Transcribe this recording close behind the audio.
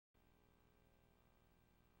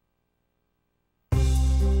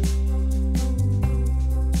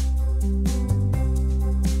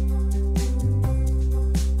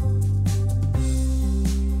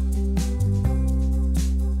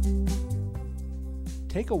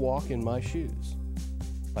Take a Walk in My Shoes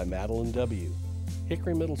by Madeline W.,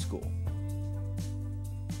 Hickory Middle School.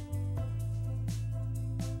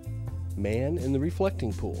 Man in the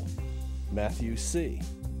Reflecting Pool, Matthew C.,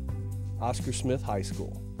 Oscar Smith High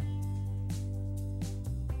School.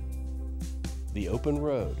 The Open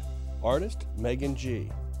Road, artist Megan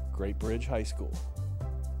G., Great Bridge High School.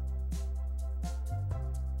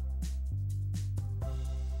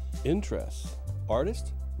 Interests,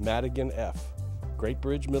 artist Madigan F., Great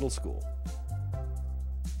Bridge Middle School.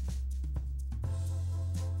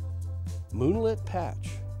 Moonlit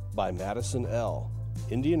Patch by Madison L.,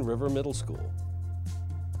 Indian River Middle School.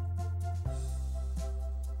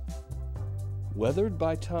 Weathered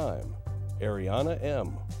by Time, Ariana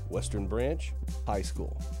M., Western Branch High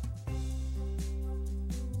School.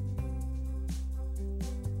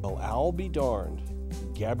 Well, I'll Be Darned,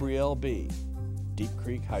 Gabrielle B., Deep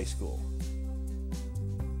Creek High School.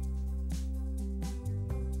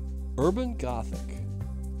 Urban Gothic,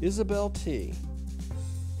 Isabel T.,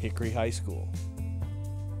 Hickory High School.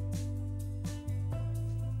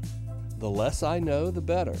 The Less I Know, the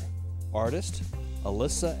Better, artist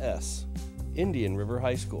Alyssa S., Indian River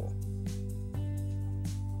High School.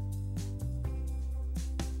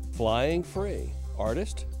 Flying Free,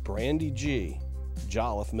 artist Brandy G.,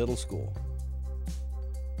 Jolliffe Middle School.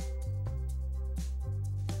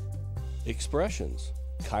 Expressions,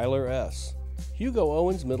 Kyler S., Hugo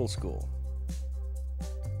Owens Middle School.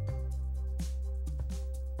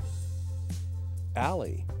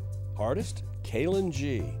 Alley, artist Kaylin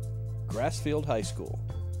G., Grassfield High School.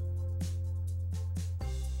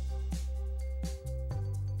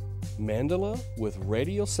 Mandala with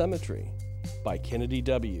Radial Symmetry by Kennedy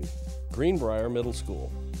W., Greenbrier Middle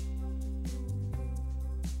School.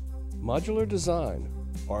 Modular Design,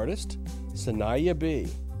 artist Sanaya B.,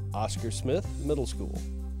 Oscar Smith Middle School.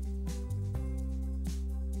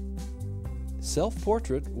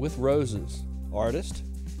 Self-Portrait with Roses, artist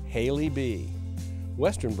Haley B.,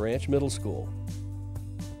 Western Branch Middle School.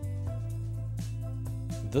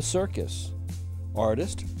 The Circus,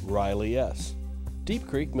 artist Riley S., Deep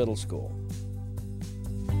Creek Middle School.